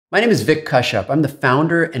My name is Vic Kashyap. I'm the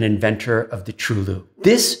founder and inventor of the TrueLoo.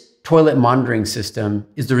 This toilet monitoring system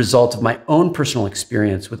is the result of my own personal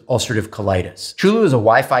experience with ulcerative colitis. TrueLoo is a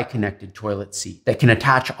Wi-Fi connected toilet seat that can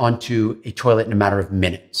attach onto a toilet in a matter of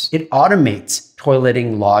minutes. It automates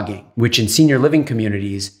toileting logging, which in senior living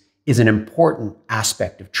communities is an important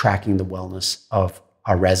aspect of tracking the wellness of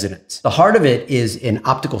our residents. The heart of it is an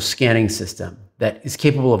optical scanning system that is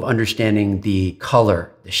capable of understanding the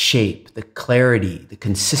color, the shape, the clarity, the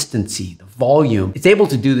consistency, the volume. It's able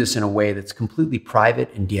to do this in a way that's completely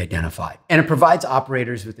private and de-identified. And it provides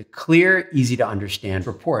operators with a clear, easy to understand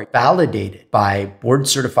report validated by board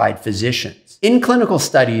certified physicians. In clinical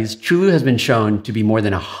studies, TrueLoo has been shown to be more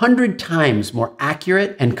than 100 times more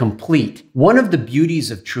accurate and complete. One of the beauties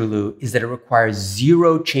of TrueLoo is that it requires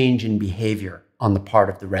zero change in behavior on the part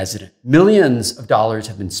of the resident. Millions of dollars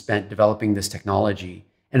have been spent developing this technology,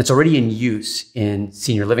 and it's already in use in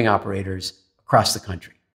senior living operators across the country.